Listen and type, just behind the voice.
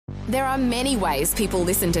There are many ways people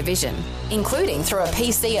listen to Vision, including through a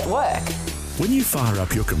PC at work. When you fire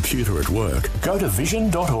up your computer at work, go to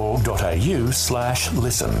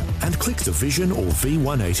vision.org.au/listen and click the Vision or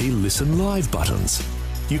V180 Listen Live buttons.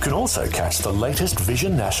 You can also catch the latest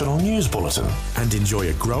Vision National News Bulletin and enjoy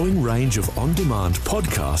a growing range of on-demand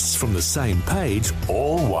podcasts from the same page,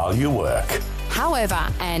 all while you work. However,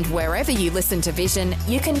 and wherever you listen to Vision,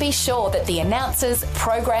 you can be sure that the announcers,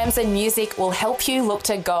 programs and music will help you look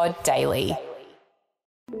to God daily.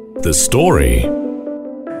 The story.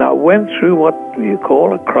 I went through what you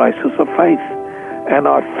call a crisis of faith, and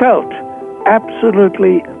I felt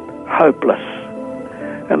absolutely hopeless.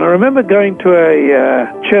 And I remember going to a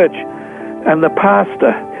church, and the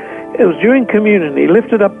pastor, it was during communion, he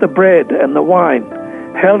lifted up the bread and the wine,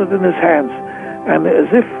 held it in his hands, and as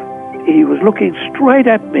if he was looking straight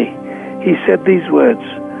at me, he said these words,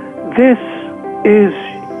 "This is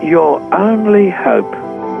your only hope."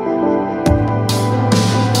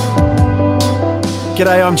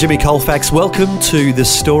 G'day, I'm Jimmy Colfax. Welcome to The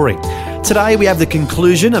Story. Today we have the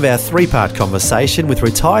conclusion of our three-part conversation with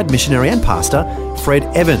retired missionary and pastor Fred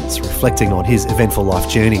Evans, reflecting on his eventful life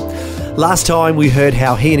journey. Last time we heard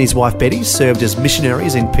how he and his wife Betty served as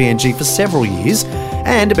missionaries in PNG for several years,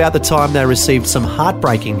 and about the time they received some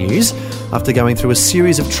heartbreaking news after going through a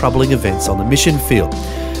series of troubling events on the mission field.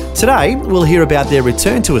 Today, we'll hear about their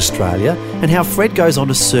return to Australia and how Fred goes on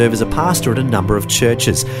to serve as a pastor at a number of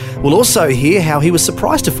churches. We'll also hear how he was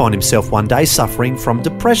surprised to find himself one day suffering from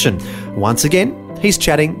depression. Once again, he's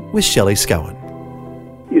chatting with Shelley Scowen.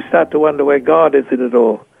 You start to wonder where God is in it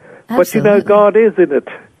all. Absolutely. But you know, God is in it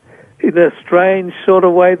in a strange sort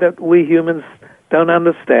of way that we humans don't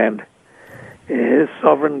understand. His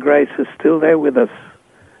sovereign grace is still there with us,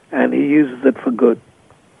 and he uses it for good.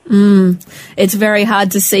 It's very hard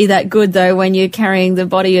to see that good, though, when you're carrying the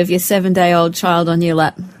body of your 7-day-old child on your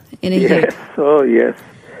lap in a Yes, oh yes.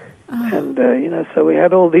 And, so we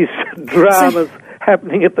had all these dramas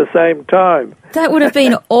happening at the same time. That would have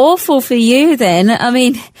been awful for you then. I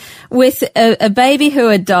mean, with a baby who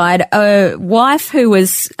had died, a wife who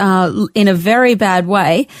was in a very bad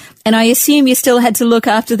way, and I assume you still had to look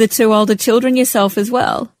after the 2 older children yourself as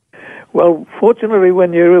well. Well, fortunately,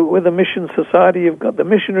 when you're with a mission society, you've got the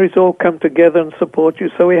missionaries all come together and support you.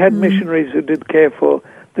 So we had missionaries who did care for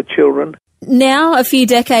the children. Now, a few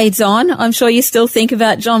decades on, I'm sure you still think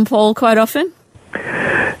about John Paul quite often?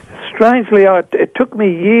 Strangely, it took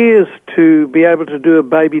me years to be able to do a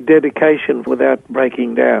baby dedication without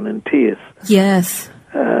breaking down in tears. Yes.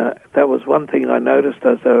 That was one thing I noticed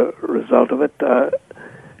as a result of it.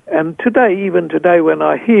 And today, even today, when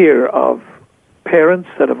I hear of parents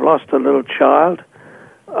that have lost a little child,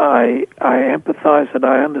 I empathize and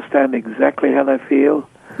I understand exactly how they feel.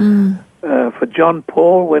 For John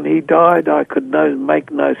Paul, when he died, I could make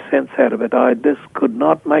no sense out of it. I just could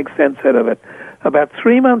not make sense out of it. About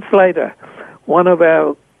 3 months later, one of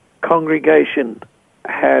our congregation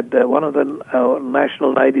had, one of the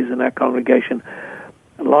national ladies in our congregation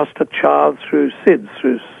lost a child through SIDS,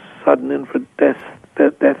 through sudden infant death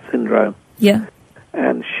syndrome. Yeah.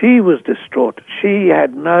 And she was distraught. She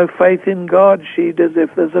had no faith in God. She does,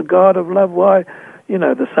 if there's a God of love, why? You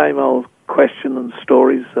know, the same old question and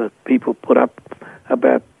stories that people put up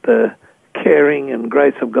about the caring and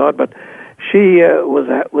grace of God. But she was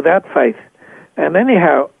without faith. And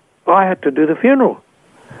anyhow, I had to do the funeral.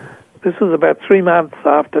 This was about 3 months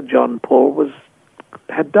after John Paul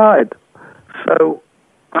had died. So,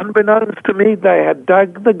 unbeknownst to me, they had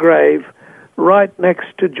dug the grave right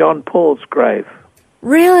next to John Paul's grave.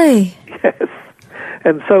 Really? Yes.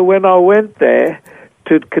 And so when I went there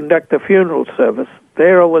to conduct the funeral service,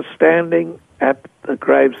 there I was standing at the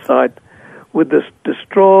gravesite with this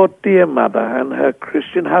distraught dear mother and her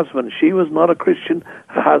Christian husband. She was not a Christian,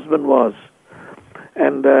 her husband was.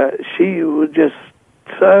 And she was just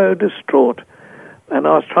so distraught. And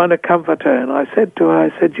I was trying to comfort her. And I said to her,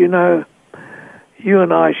 you know, you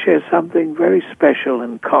and I share something very special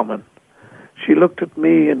in common. She looked at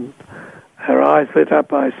me and her eyes lit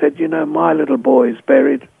up. I said, you know, my little boy is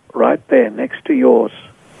buried right there next to yours.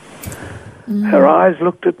 Her eyes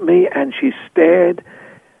looked at me and she stared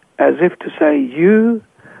as if to say, you,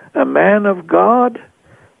 a man of God,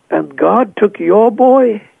 and God took your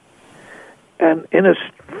boy? And in an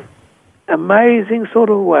amazing sort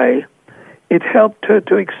of way, it helped her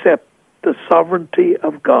to accept the sovereignty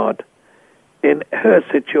of God in her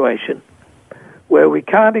situation, where we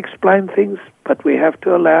can't explain things, but we have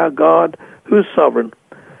to allow God, who's sovereign,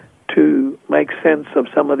 to make sense of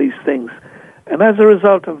some of these things. And as a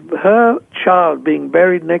result of her child being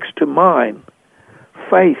buried next to mine,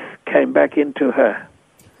 faith came back into her.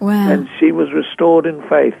 Wow. And she was restored in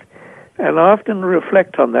faith. And I often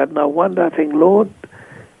reflect on that, and I wonder, I think, Lord,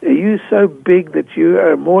 are you so big that you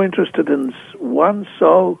are more interested in one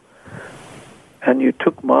soul, and you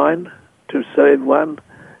took mine to save one?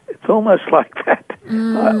 It's almost like that.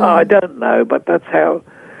 I don't know, but that's how,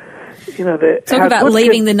 Talk about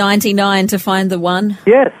leaving the 99 to find the one.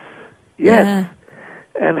 Yes. Yeah.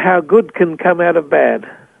 And how good can come out of bad.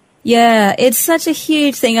 Yeah, it's such a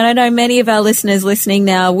huge thing, and I know many of our listeners listening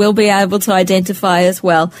now will be able to identify as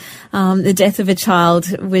well. The death of a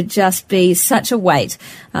child would just be such a weight,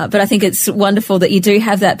 but I think it's wonderful that you do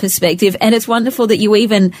have that perspective, and it's wonderful that you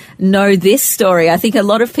even know this story. I think a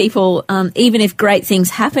lot of people, even if great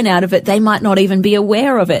things happen out of it, they might not even be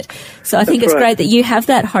aware of it. So I think it's great that you have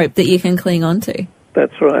that hope that you can cling on to.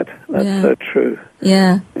 That's right. That's so true.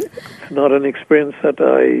 Yeah. It's not an experience that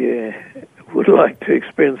I would like to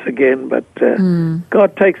experience again, but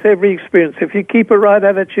God takes every experience. If you keep a right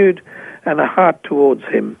attitude and a heart towards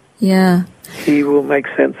Him, He will make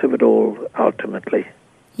sense of it all ultimately.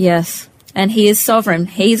 Yes, and He is sovereign.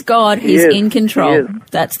 He's God. He's in control.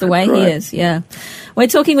 That's the way He is, We're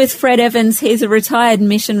talking with Fred Evans. He's a retired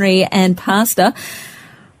missionary and pastor.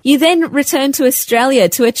 You then returned to Australia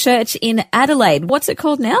to a church in Adelaide. What's it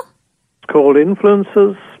called now? It's called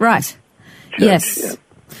Influences. Right. Church, yes.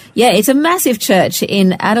 Yeah, it's a massive church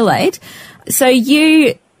in Adelaide. So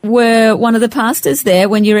you were one of the pastors there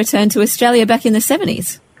when you returned to Australia back in the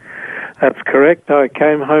 70s. That's correct. I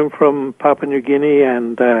came home from Papua New Guinea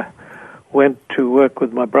and went to work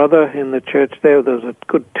with my brother in the church there. There was a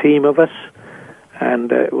good team of us,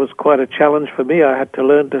 and it was quite a challenge for me. I had to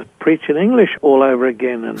learn to preach in English all over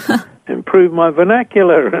again and improve my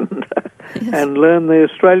vernacular and learn the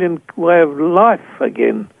Australian way of life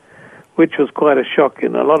again, which was quite a shock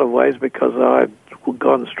in a lot of ways because I'd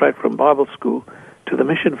gone straight from Bible school to the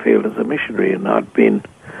mission field as a missionary, and I'd been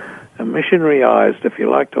missionaryized, if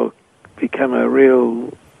you like, to become a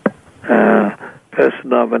real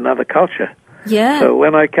person of another culture. Yeah. So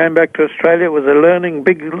when I came back to Australia, it was a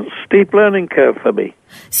big, steep learning curve for me.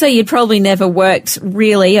 So you'd probably never worked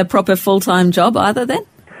really a proper full-time job either then?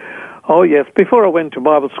 Oh, yes. Before I went to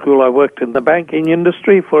Bible school, I worked in the banking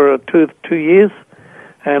industry for 2 years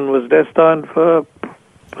and was destined for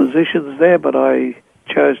positions there, but I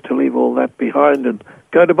chose to leave all that behind and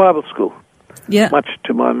go to Bible school, much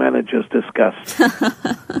to my manager's disgust.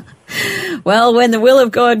 Well, when the will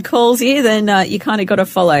of God calls you, then you kind of got to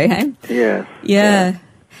follow, hey? Yes. Yeah.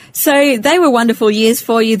 So they were wonderful years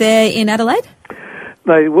for you there in Adelaide?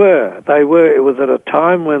 They were. It was at a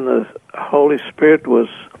time when the Holy Spirit was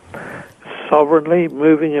sovereignly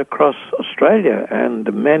moving across Australia,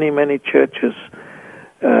 and many, many churches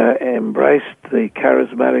embraced the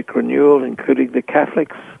charismatic renewal, including the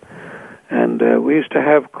Catholics. And we used to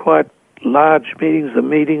have quite large meetings. The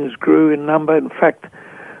meetings grew in number. In fact,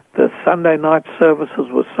 the Sunday night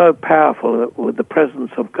services were so powerful with the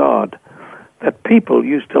presence of God that people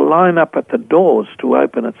used to line up at the doors to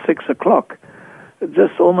open at 6 o'clock,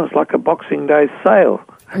 just almost like a Boxing Day sale.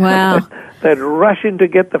 Wow. They'd rush in to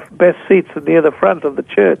get the best seats near the front of the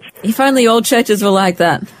church. If only all churches were like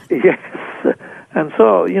that. Yes. And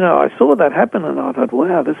so, I saw that happen, and I thought,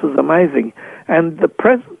 wow, this is amazing. And the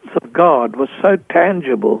presence of God was so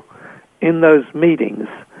tangible in those meetings.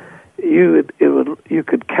 You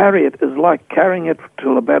could carry it as like carrying it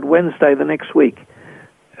till about Wednesday the next week.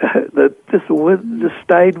 This just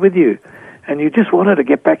stayed with you, and you just wanted to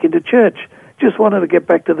get back into church. Just wanted to get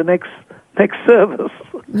back to the next service.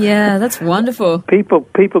 Yeah, that's wonderful.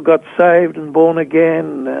 People got saved and born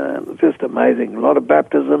again. Just amazing. A lot of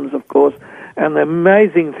baptisms, of course. And the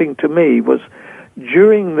amazing thing to me was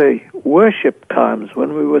during the worship times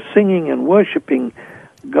when we were singing and worshiping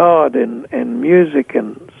God and music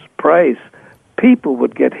and praise, people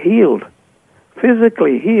would get healed,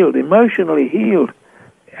 physically healed, emotionally healed,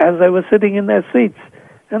 as they were sitting in their seats,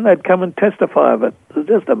 and they'd come and testify of it. It was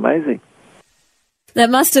just amazing. That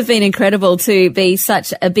must have been incredible to be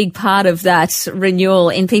such a big part of that renewal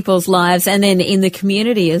in people's lives and then in the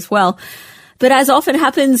community as well. But as often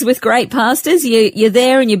happens with great pastors, you're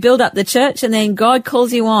there and you build up the church, and then God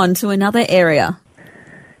calls you on to another area.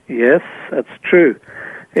 Yes, that's true.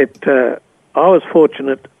 I was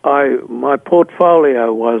fortunate. My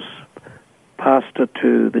portfolio was pastor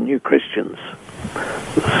to the new Christians.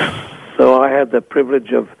 So I had the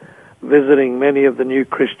privilege of visiting many of the new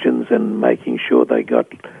Christians and making sure they got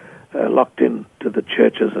locked into the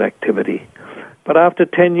church's activity. But after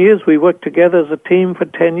 10 years, we worked together as a team for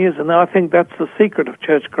 10 years, and I think that's the secret of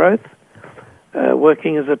church growth,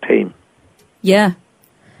 working as a team. Yeah.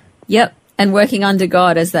 Yep. And working under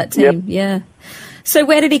God as that team. Yep. Yeah. So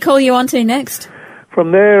where did he call you on to next?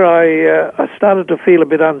 from there, I started to feel a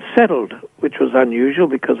bit unsettled, which was unusual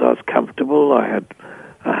because I was comfortable. I had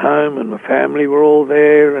a home and my family were all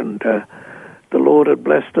there, and the Lord had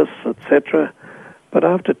blessed us, etc. But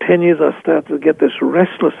after 10 years, I started to get this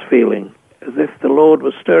restless feeling, as if the Lord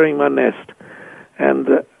was stirring my nest. And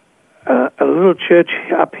a little church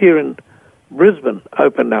up here in Brisbane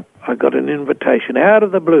opened up. I got an invitation out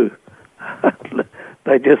of the blue.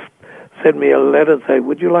 They just sent me a letter and said,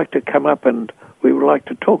 would you like to come up and we would like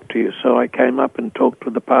to talk to you. So I came up and talked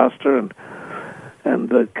with the pastor, and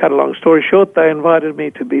cut a long story short, they invited me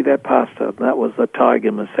to be their pastor. And that was the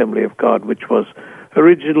Tigam Assembly of God, which was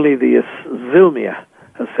originally the Zilmia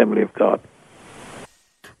Assembly of God.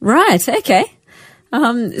 Right, okay.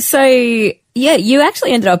 So, yeah, you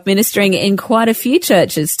actually ended up ministering in quite a few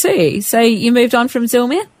churches too. So you moved on from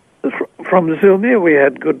Zilmia? From Zilmia, we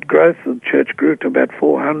had good growth. The church grew to about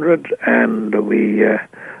 400, and I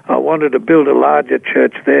wanted to build a larger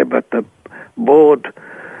church there, but the board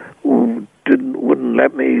wouldn't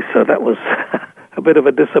let me, so that was a bit of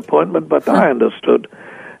a disappointment, but I understood.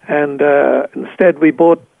 And instead, we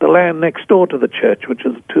bought the land next door to the church, which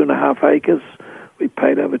is 2.5 acres. We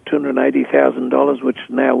paid over $280,000, which is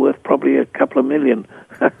now worth probably a couple of million.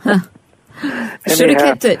 Should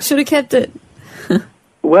have kept it.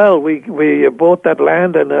 Well, we bought that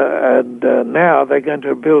land, and now they're going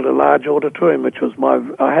to build a large auditorium, which was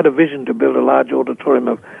I had a vision to build a large auditorium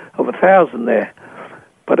of 1,000 there,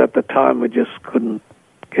 but at the time we just couldn't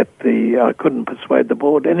I couldn't persuade the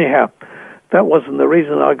board. Anyhow, that wasn't the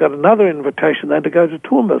reason. I got another invitation then to go to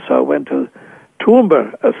Toowoomba, so I went to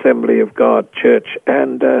Toowoomba Assembly of God Church,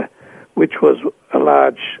 and which was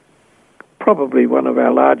probably one of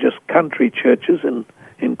our largest country churches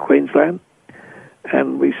in Queensland.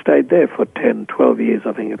 And we stayed there for 10, 12 years,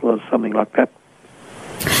 I think it was, something like that.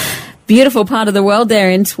 Beautiful part of the world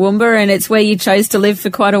there in Toowoomba, and it's where you chose to live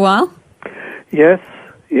for quite a while? Yes,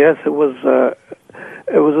 it was a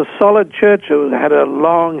solid church. It had a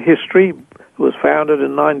long history. It was founded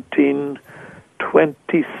in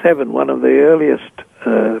 1927, one of the earliest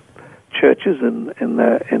churches in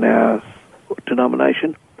our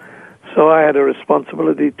denomination. So I had a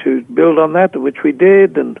responsibility to build on that, which we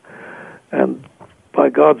did, and by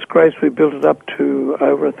God's grace, we built it up to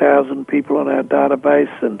over 1,000 people on our database,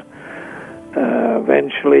 and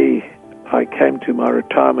eventually I came to my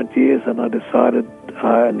retirement years and I decided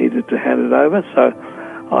I needed to hand it over. So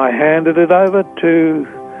I handed it over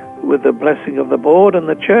with the blessing of the board and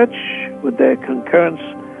the church, with their concurrence,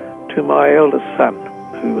 to my eldest son,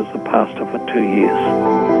 who was the pastor for 2 years.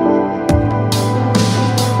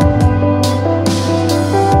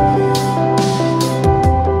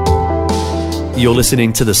 You're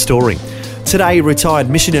listening to The Story. Today, retired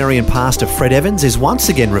missionary and pastor Fred Evans is once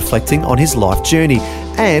again reflecting on his life journey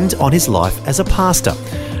and on his life as a pastor.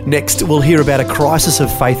 Next, we'll hear about a crisis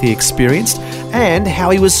of faith he experienced and how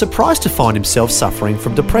he was surprised to find himself suffering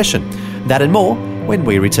from depression. That and more when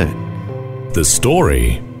we return. The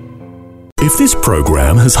Story. If this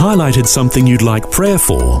program has highlighted something you'd like prayer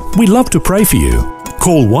for, we'd love to pray for you.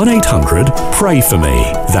 Call 1-800-PRAY-FOR-ME.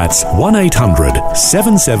 That's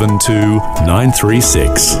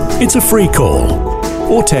 1-800-772-936. It's a free call.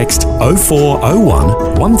 Or text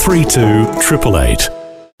 0401 132 888.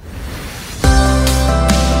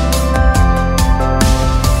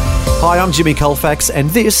 Hi, I'm Jimmy Colfax, and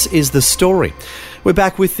this is The Story. We're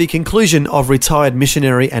back with the conclusion of retired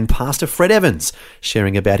missionary and pastor Fred Evans,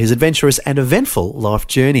 sharing about his adventurous and eventful life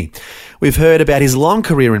journey. We've heard about his long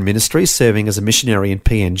career in ministry, serving as a missionary in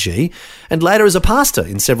PNG, and later as a pastor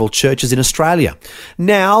in several churches in Australia.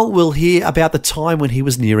 Now we'll hear about the time when he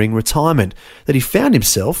was nearing retirement, that he found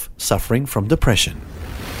himself suffering from depression.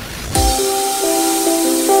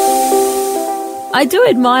 I do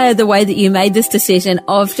admire the way that you made this decision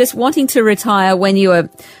of just wanting to retire when you were,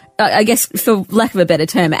 I guess, for lack of a better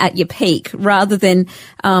term, at your peak, rather than,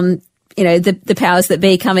 the powers that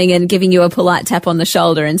be coming and giving you a polite tap on the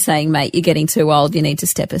shoulder and saying, mate, you're getting too old, you need to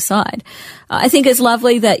step aside. I think it's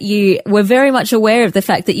lovely that you were very much aware of the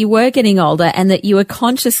fact that you were getting older and that you were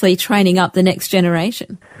consciously training up the next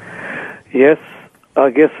generation. Yes, I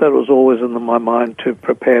guess that was always in my mind, to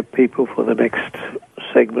prepare people for the next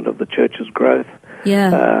segment of the church's growth.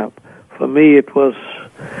 Yeah. For me, it was...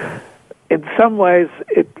 In some ways,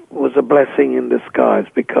 it was a blessing in disguise,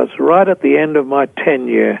 because right at the end of my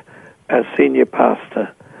tenure as senior pastor,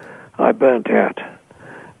 I burnt out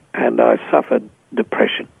and I suffered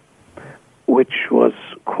depression, which was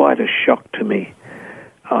quite a shock to me.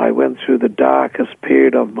 I went through the darkest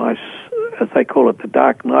period of my, as they call it, the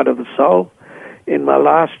dark night of the soul, in my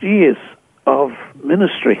last years of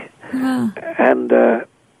ministry. Wow. And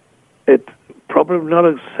it probably not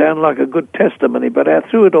sound like a good testimony, but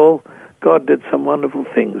through it all, God did some wonderful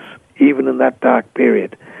things, even in that dark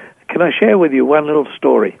period. Can I share with you one little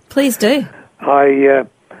story? Please do.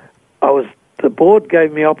 The board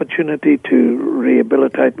gave me opportunity to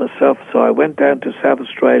rehabilitate myself, so I went down to South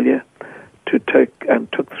Australia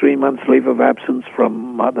took 3 months leave of absence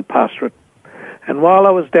from the pastorate. And while I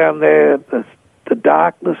was down there, the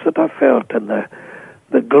darkness that I felt and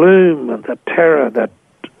the gloom and the terror that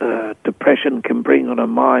depression can bring on a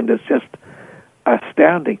mind is just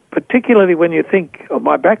astounding, particularly when you think of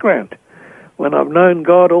my background, when I've known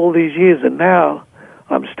God all these years and now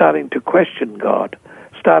I'm starting to question God,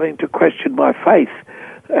 starting to question my faith.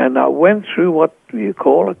 And I went through what you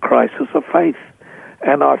call a crisis of faith,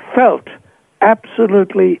 and I felt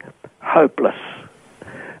absolutely hopeless.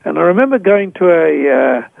 And I remember going to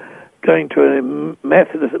a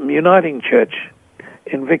Methodist Uniting Church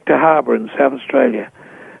in Victor Harbour in South Australia,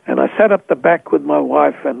 and I sat up the back with my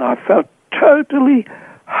wife, and I felt totally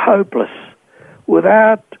hopeless,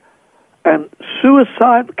 and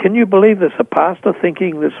suicide. Can you believe this? A pastor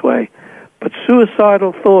thinking this way, but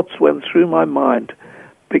suicidal thoughts went through my mind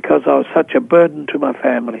because I was such a burden to my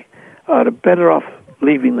family. I'd have better off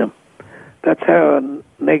leaving them. That's how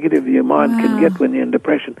negative your mind can get when you're in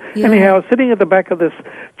depression. Yeah. Anyhow, I was sitting at the back of this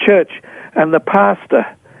church, and the pastor,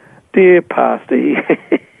 dear pastor,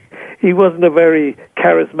 he wasn't a very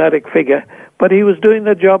charismatic figure, but he was doing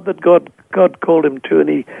the job that God called him to, and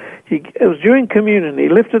it was during communion. He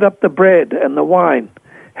lifted up the bread and the wine,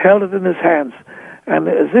 held it in his hands, and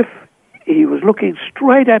as if he was looking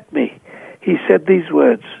straight at me, he said these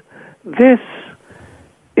words, "This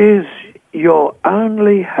is your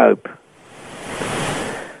only hope."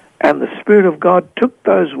 And the Spirit of God took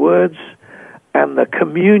those words, and the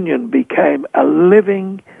communion became a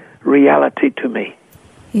living reality to me.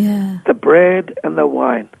 Yeah. The bread and the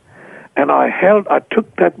wine. And I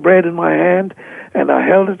took that bread in my hand, and I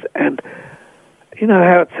held it, and you know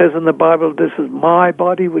how it says in the Bible, this is my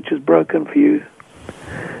body which is broken for you.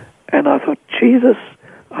 And I thought, Jesus,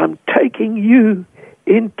 I'm taking you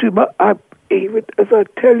into even as I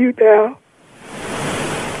tell you now,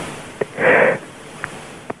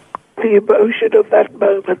 the emotion of that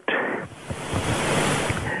moment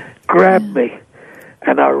grabbed me,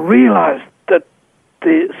 and I realized that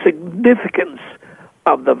the significance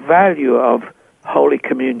of the value of Holy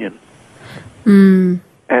Communion. And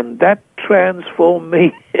that transformed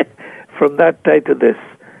me from that day to this.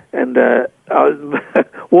 And I was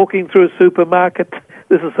walking through a supermarket.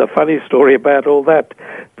 This is a funny story about all that,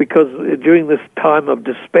 because during this time of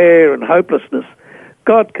despair and hopelessness,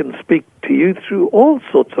 God can speak to you through all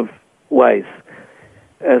sorts of ways.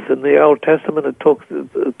 As in the Old Testament, it talked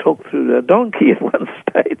through a donkey at one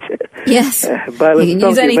stage. Yes, you can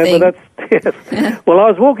use anything. Remember that? Yes. Yeah. Well,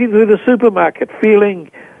 I was walking through the supermarket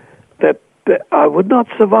feeling that I would not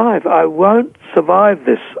survive. I won't survive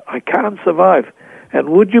this. I can't survive. And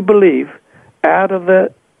would you believe, out of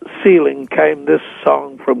the ceiling came this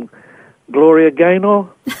song from Gloria Gaynor,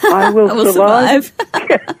 "I Will Survive."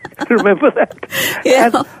 Remember that? Yeah.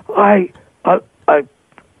 And I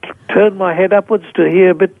turned my head upwards to hear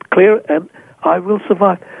a bit clearer, and "I will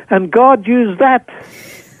survive." And God used that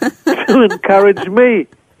to encourage me.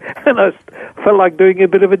 And I felt like doing a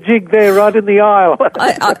bit of a jig there right in the aisle.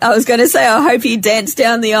 I was going to say, I hope you danced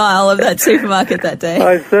down the aisle of that supermarket that day.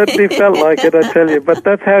 I certainly felt like it, I tell you. But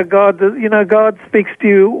that's how God speaks to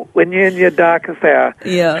you when you're in your darkest hour.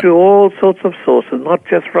 Yeah. Through all sorts of sources, not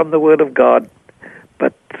just from the Word of God,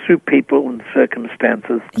 but through people and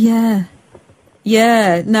circumstances. Yeah.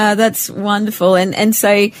 Yeah, no, that's wonderful. And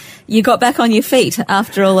so you got back on your feet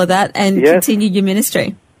after all of that and continued your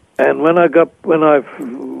ministry. And when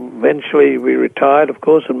eventually we retired, of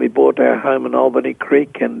course, and we bought our home in Albany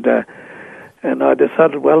Creek, and I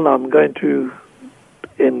decided, well, I'm going to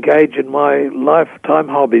engage in my lifetime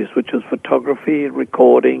hobbies, which is photography,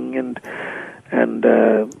 recording, and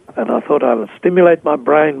I thought I'll stimulate my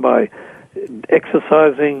brain by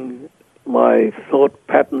exercising my thought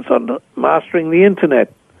patterns on mastering the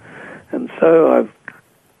internet. And so I've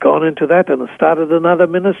gone into that and started another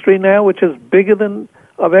ministry now, which is bigger than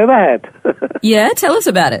I've ever had. Yeah, tell us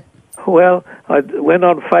about it. Well, I went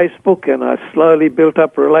on Facebook, and I slowly built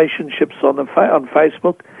up relationships on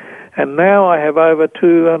Facebook, and now I have over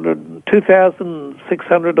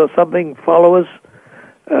 2,600 or something followers,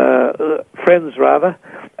 friends rather,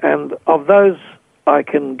 and of those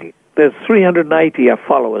there's 380 are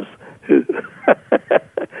followers who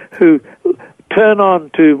who turn on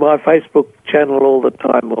to my Facebook channel all the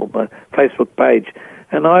time, or my Facebook page,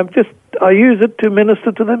 and I use it to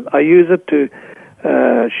minister to them. I use it to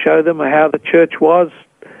show them how the church was,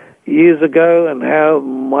 years ago and how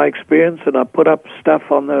my experience, and I put up stuff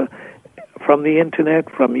from the internet,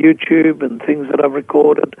 from YouTube, and things that I've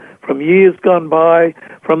recorded from years gone by,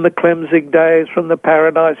 from the Clemzig days, from the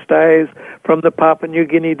Paradise days, from the Papua New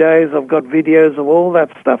Guinea days. I've got videos of all that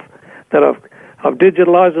stuff that I've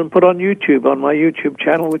digitalized and put on YouTube, on my YouTube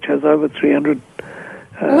channel, which has over 300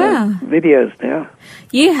 videos now.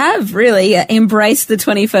 You have really embraced the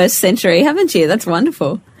 21st century, haven't you? That's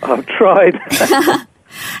wonderful. I've tried.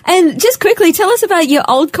 And just quickly, tell us about your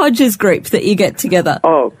Old Codgers group that you get together.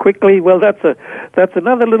 Oh, quickly. Well, that's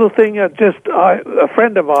another little thing. A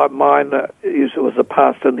friend of mine was a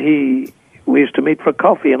pastor, and we used to meet for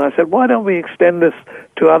coffee. And I said, why don't we extend this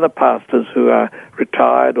to other pastors who are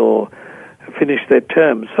retired or finished their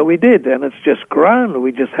terms? So we did, and it's just grown.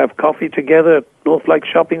 We just have coffee together at North Lake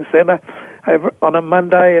Shopping Centre on a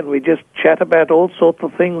Monday, and we just chat about all sorts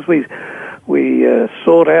of things. We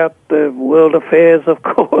sort out the world affairs, of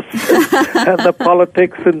course, and the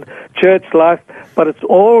politics and church life, but it's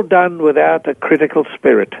all done without a critical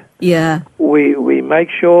spirit. Yeah. We make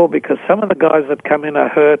sure, because some of the guys that come in are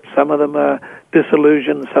hurt, some of them are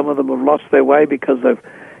disillusioned, some of them have lost their way because they've,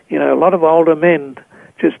 a lot of older men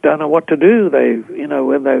just don't know what to do.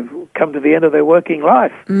 When they've come to the end of their working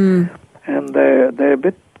life, and they're a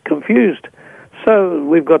bit confused. So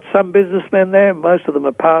we've got some businessmen there. Most of them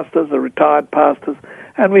are pastors, are retired pastors,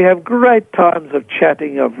 and we have great times of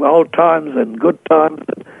chatting of old times and good times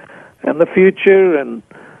and the future. And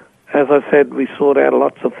as I said, we sort out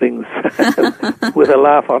lots of things with a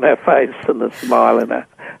laugh on our face and a smile in our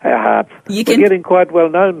hearts. We're getting quite well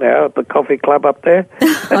known now at the coffee club up there.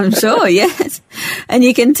 I'm sure, yes. And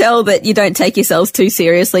you can tell that you don't take yourselves too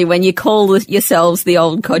seriously when you call yourselves the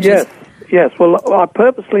Old Codgers. Yes, well, I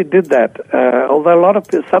purposely did that, although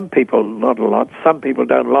some people, not a lot, some people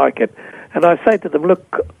don't like it. And I say to them,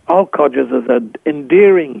 look, Old Codgers is an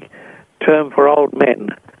endearing term for old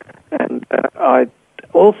men. And I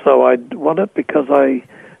want it because I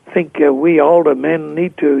think we older men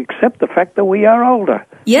need to accept the fact that we are older.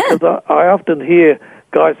 Yeah. Because I often hear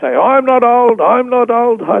guys say, I'm not old.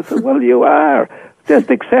 I say, well, you are. Just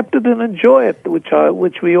accept it and enjoy it,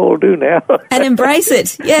 which we all do now. And embrace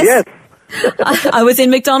it, yes. Yes. I was in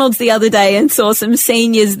McDonald's the other day and saw some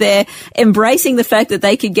seniors there embracing the fact that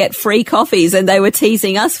they could get free coffees, and they were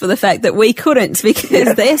teasing us for the fact that we couldn't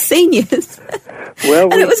because they're seniors.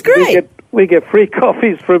 Well, and it was great. We get free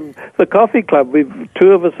coffees from the coffee club.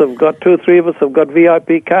 Two or three of us have got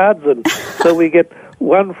VIP cards, and so we get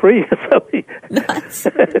one free. Nice.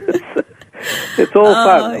 It's all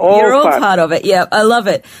fun. You're all part of it. Yeah, I love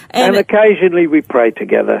it. And occasionally we pray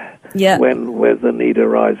together. Yeah. When the need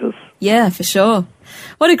arises. Yeah, for sure.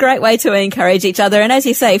 What a great way to encourage each other. And as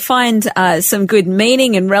you say, find some good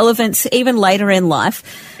meaning and relevance even later in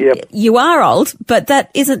life. Yep. You are old, but that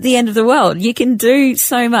isn't the end of the world. You can do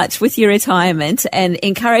so much with your retirement and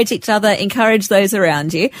encourage each other, encourage those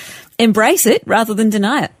around you. Embrace it rather than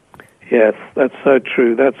deny it. Yes, that's so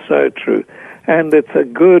true. That's so true. And it's a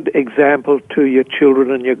good example to your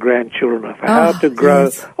children and your grandchildren of how to grow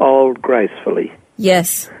old gracefully.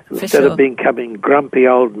 Yes, instead of becoming grumpy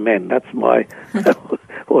old men. That's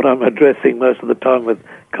what I'm addressing most of the time with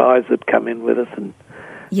guys that come in with us, and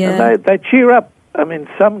they cheer up. I mean,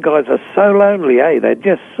 some guys are so lonely, They're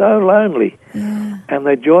just so lonely, and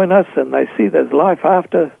they join us, and they see there's life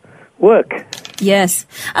after work. Yes.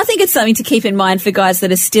 I think it's something to keep in mind for guys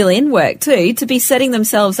that are still in work too, to be setting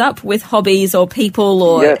themselves up with hobbies or people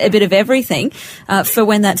or a bit of everything for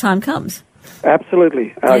when that time comes.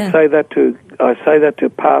 Absolutely. I say that to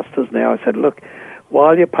pastors now. I said, look,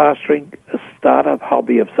 while you're pastoring, start a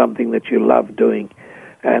hobby of something that you love doing,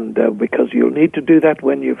 and because you'll need to do that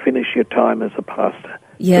when you finish your time as a pastor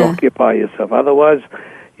to occupy yourself. Otherwise,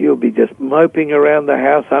 you'll be just moping around the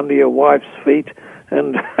house under your wife's feet,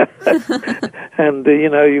 and and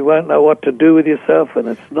you won't know what to do with yourself, and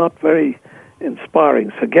it's not very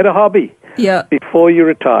inspiring. So get a hobby before you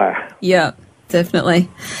retire. Yeah, definitely.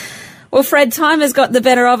 Well, Fred, time has got the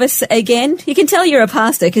better of us again. You can tell you're a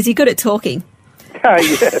pastor because you're good at talking.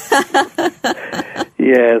 Yes.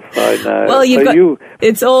 Yes, I know. Well,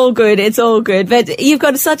 it's all good. It's all good. But you've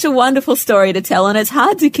got such a wonderful story to tell, and it's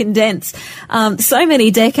hard to condense so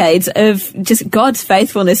many decades of just God's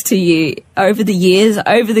faithfulness to you over the years,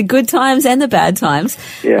 over the good times and the bad times.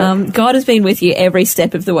 Yes. God has been with you every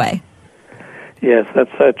step of the way. Yes, that's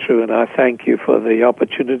so true, and I thank you for the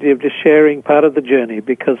opportunity of just sharing part of the journey,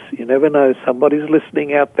 because you never know, somebody's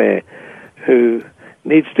listening out there who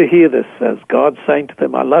needs to hear this, as God's saying to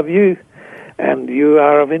them, I love you, and you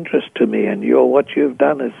are of interest to me, and what you've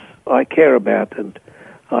done is I care about, and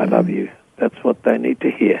I love you. That's what they need to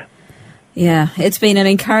hear. Yeah, it's been an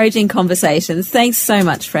encouraging conversation. Thanks so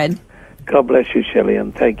much, Fred. God bless you, Shelley,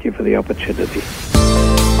 and thank you for the opportunity.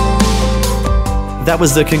 That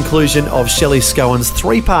was the conclusion of Shelley Scowen's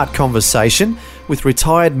three-part conversation with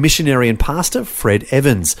retired missionary and pastor Fred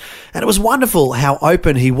Evans. And it was wonderful how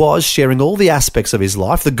open he was, sharing all the aspects of his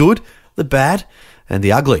life, the good, the bad, and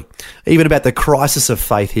the ugly, even about the crisis of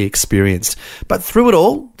faith he experienced. But through it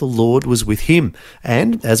all, the Lord was with him.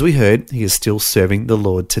 And as we heard, he is still serving the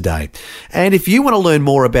Lord today. And if you want to learn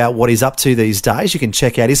more about what he's up to these days, you can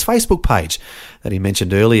check out his Facebook page that he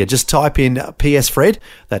mentioned earlier. Just type in PS Fred,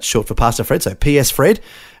 that's short for Pastor Fred, so PS Fred,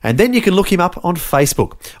 and then you can look him up on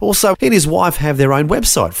Facebook. Also, he and his wife have their own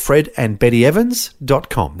website,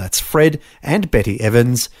 fredandbettyevans.com. That's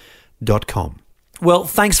fredandbettyevans.com. Well,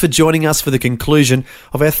 thanks for joining us for the conclusion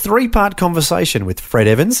of our three-part conversation with Fred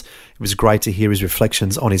Evans. It was great to hear his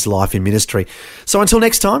reflections on his life in ministry. So until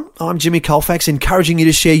next time, I'm Jimmy Colfax, encouraging you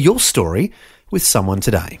to share your story with someone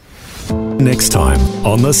today. Next time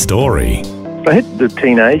on The Story. I hit the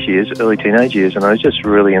early teenage years, and I was just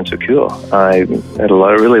really insecure. I had a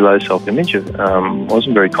really low self-image,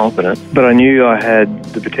 wasn't very confident, but I knew I had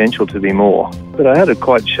the potential to be more. But I had a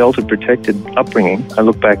quite sheltered, protected upbringing. I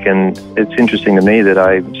look back, and it's interesting to me that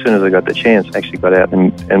as soon as I got the chance, I actually got out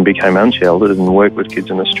and became unsheltered and worked with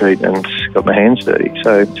kids in the street and got my hands dirty.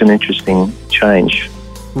 So it's an interesting change.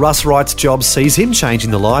 Russ Wright's job sees him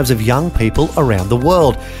changing the lives of young people around the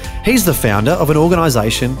world. He's the founder of an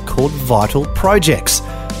organisation called Vital Projects,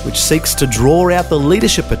 which seeks to draw out the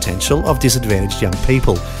leadership potential of disadvantaged young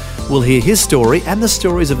people. We'll hear his story and the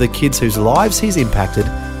stories of the kids whose lives he's impacted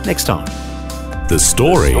next time. The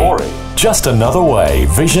Story. Just another way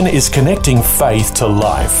Vision is connecting faith to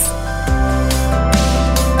life.